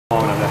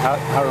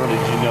how early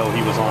did you know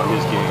he was on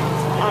his game?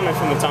 I mean,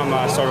 from the time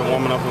I started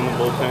warming up in the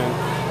bullpen.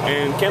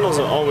 And Kendall's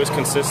always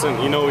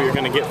consistent. You know what you're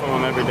going to get from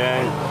him every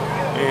day.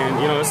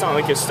 And, you know, it's not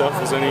like his stuff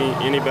was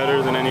any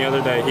better than any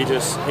other day. He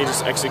just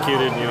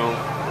executed, you know,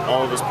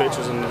 all of his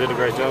pitches and did a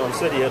great job. He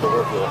said he had to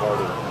work a little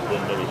harder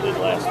than maybe he did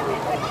last week.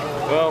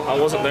 Well, I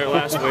wasn't there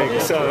last week,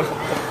 so,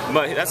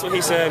 but that's what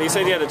he said. He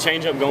said he had a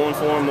changeup going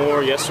for him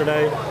more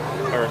yesterday,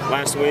 or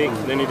last week,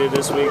 than he did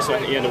this week, so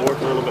he had to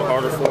work a little bit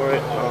harder for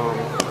it.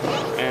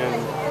 And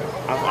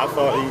I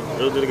thought he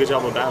really did a good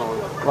job of battling.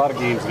 A lot of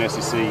games in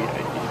SEC,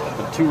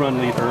 the 2-run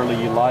lead early,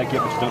 you like it,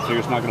 but you don't figure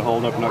it's not going to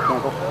hold up, you're not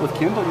comfortable. With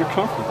Kendall, you're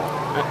comfortable.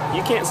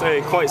 You can't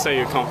quite say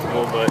you're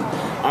comfortable, but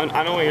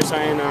I know what you're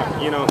saying.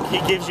 You know,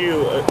 he gives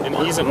you an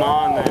ease of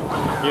mind that,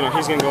 you know,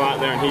 he's going to go out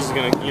there and he's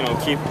going to, you know,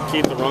 keep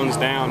the runs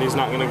down. He's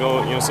not going to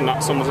go, you know,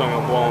 someone's not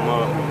going to blow him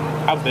up.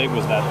 How big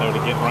was that, though,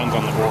 to get runs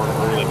on the board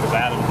early? Because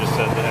Adam just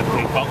said that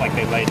they felt like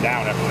they laid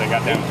down after they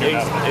got down.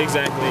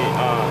 Exactly.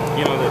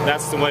 You know,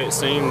 that's the way it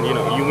seemed. You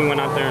know, we went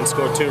out there and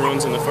scored 2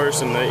 runs in the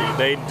first, and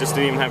they just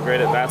didn't even have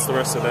great at-bats the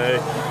rest of the day.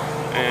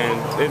 And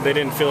they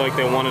didn't feel like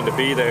they wanted to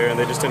be there, and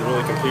they just didn't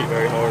really compete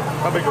very hard.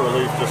 How big a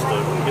relief just to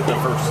get that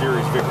first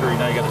series victory?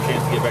 Now you got a chance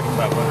to get back to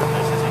 500 in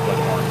SEC play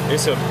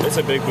tomorrow. It's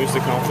a big boost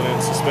of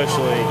confidence,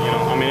 especially, you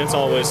know, I mean, it's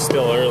always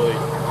still early,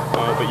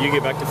 but you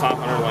get back to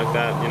 500 like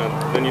that, you know,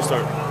 then you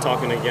start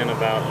talking again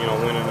about, you know,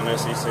 winning an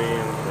SEC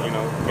and, you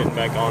know, getting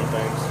back on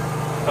things.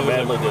 How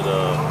badly did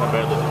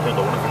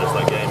Kendall want to finish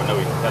that game? I know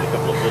he had a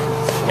couple of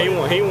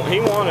visits. He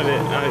wanted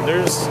it.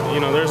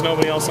 There's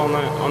nobody else on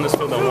this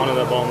field that wanted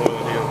that ball more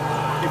than him.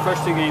 Your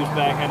first 2 games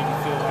back, how did you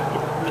feel like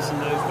missing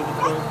those with the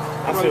throw?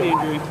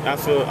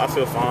 I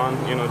feel fine.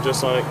 You know,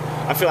 just like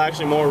I feel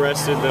actually more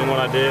rested than what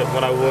I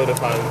would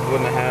if I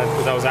wouldn't have had,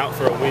 because I was out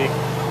for a week,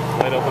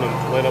 laid up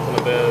in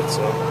a bed.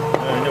 So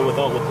you know, with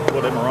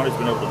what Emirani's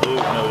been able to do, you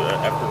know,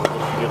 after what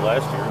you did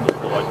last year, it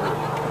feel like you're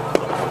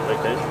on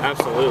vacation.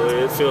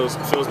 Absolutely, it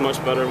feels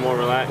much better and more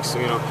relaxed.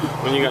 You know,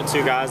 when you got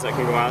 2 guys that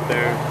can go out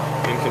there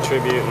and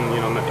contribute and you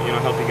know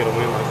help you get a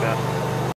win like that.